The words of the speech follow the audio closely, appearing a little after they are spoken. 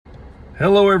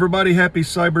Hello everybody, happy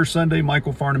Cyber Sunday.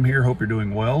 Michael Farnham here, hope you're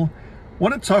doing well.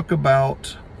 Want to talk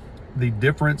about the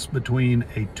difference between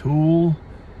a tool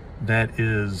that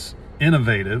is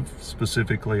innovative,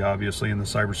 specifically obviously in the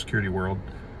cybersecurity world,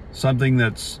 something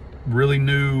that's really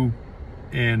new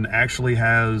and actually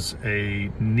has a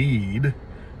need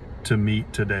to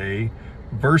meet today,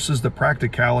 versus the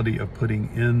practicality of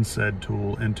putting in said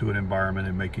tool into an environment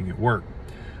and making it work.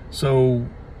 So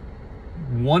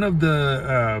one of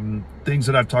the things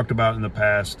that I've talked about in the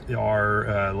past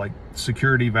are like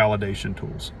security validation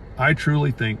tools. I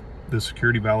truly think the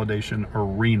security validation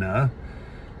arena,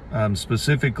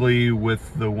 specifically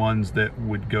with the ones that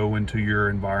would go into your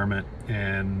environment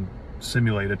and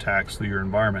simulate attacks through your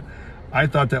environment, I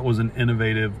thought that was an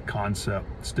innovative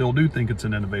concept. Still do think it's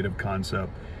an innovative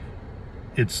concept.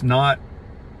 It's not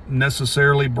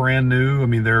necessarily brand new. I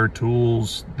mean, there are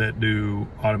tools that do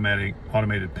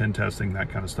automated pen testing, that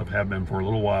kind of stuff, have been for a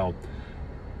little while,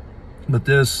 but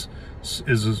this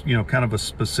is, you know, kind of a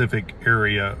specific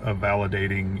area of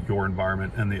validating your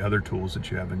environment and the other tools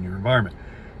that you have in your environment.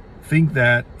 I think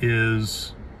that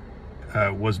is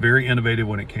was very innovative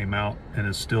when it came out, and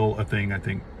is still a thing I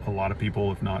think a lot of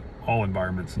people, if not all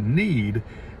environments, need.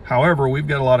 However, we've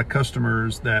got a lot of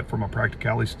customers that, from a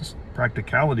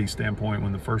practicality standpoint,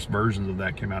 when the first versions of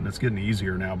that came out, and it's getting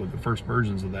easier now, but the first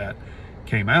versions of that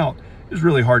came out, it was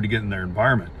really hard to get in their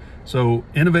environment. So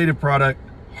innovative product,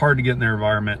 hard to get in their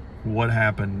environment. What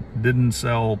happened? Didn't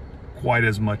sell quite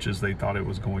as much as they thought it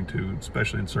was going to,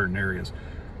 especially in certain areas.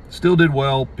 Still did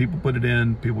well. People put it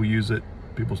in, people use it,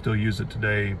 people still use it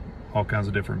today, all kinds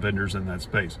of different vendors in that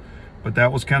space. But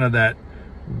that was kind of that,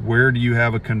 where do you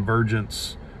have a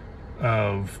convergence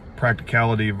of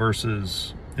practicality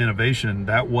versus innovation?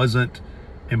 That wasn't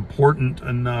important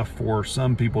enough for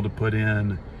some people to put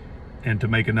in and to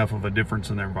make enough of a difference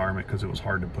in their environment, because it was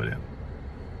hard to put in.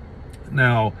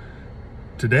 Now,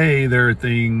 today there are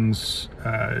things,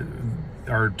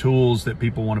 are tools that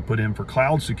people want to put in for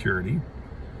cloud security,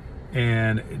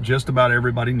 and just about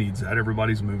everybody needs that.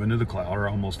 Everybody's moving to the cloud, or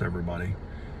almost everybody.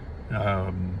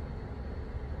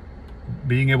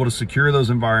 Being able to secure those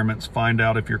environments, find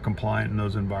out if you're compliant in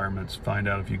those environments, find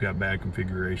out if you've got bad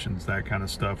configurations, that kind of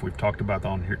stuff. We've talked about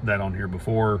that on here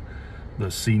before, the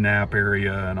CNAP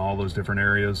area and all those different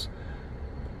areas.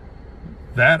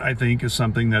 That, I think, is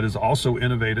something that is also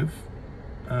innovative,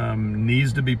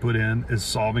 needs to be put in, is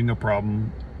solving a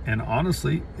problem, and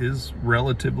honestly is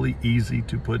relatively easy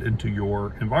to put into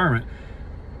your environment.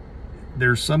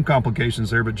 There's some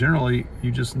complications there, but generally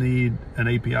you just need an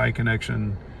API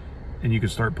connection, and you can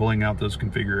start pulling out those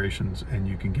configurations, and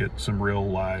you can get some real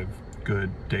live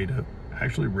good data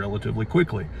actually relatively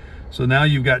quickly. So now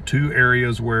you've got two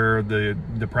areas where the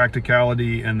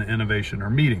practicality and the innovation are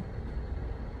meeting.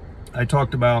 I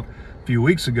talked about a few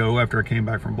weeks ago, after I came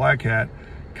back from Black Hat,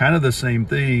 kind of the same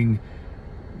thing.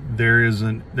 There's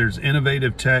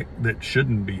innovative tech that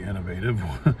shouldn't be innovative,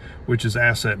 which is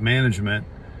asset management.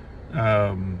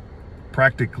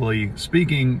 Practically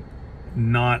speaking,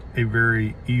 not a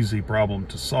very easy problem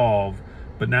to solve,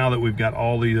 but now that we've got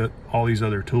all these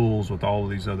other tools with all of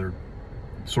these other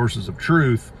sources of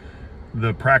truth,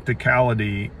 the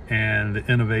practicality and the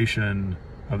innovation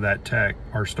of that tech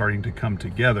are starting to come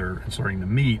together and starting to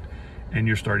meet, and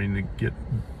you're starting to get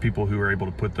people who are able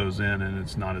to put those in, and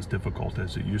it's not as difficult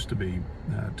as it used to be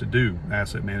to do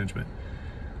asset management.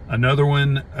 Another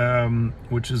one,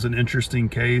 which is an interesting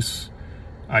case,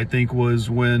 I think, was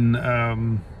when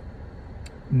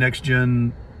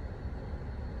next-gen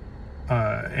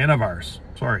antivirus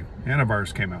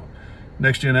came out.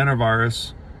 Next-gen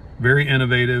antivirus, very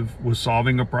innovative, was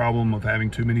solving a problem of having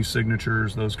too many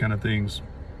signatures, those kind of things,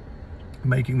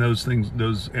 making those old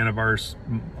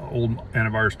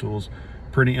antivirus tools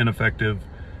pretty ineffective.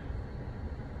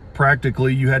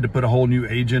 Practically, you had to put a whole new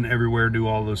agent everywhere, do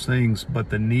all those things, but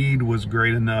the need was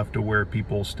great enough to where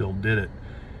people still did it.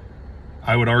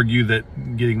 I would argue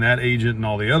that getting that agent and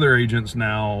all the other agents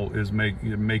now is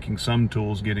making some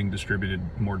tools getting distributed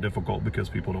more difficult, because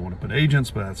people don't want to put agents,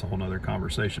 but that's a whole nother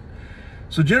conversation.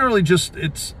 So generally,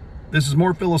 this is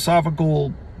more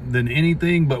philosophical than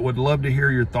anything, but would love to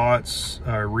hear your thoughts,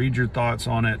 read your thoughts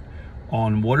on it,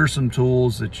 on what are some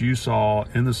tools that you saw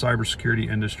in the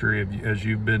cybersecurity industry, as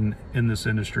you've been in this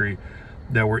industry,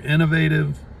 that were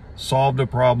innovative, solved a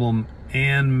problem,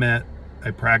 and met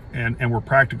and were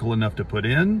practical enough to put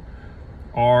in,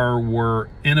 or were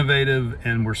innovative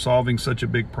and were solving such a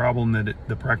big problem that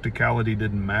the practicality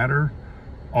didn't matter,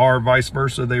 or vice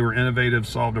versa, they were innovative,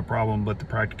 solved a problem, but the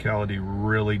practicality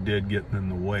really did get in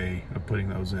the way of putting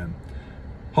those in.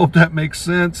 Hope that makes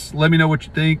sense. Let me know what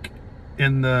you think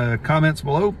in the comments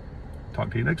below.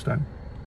 Talk to you next time.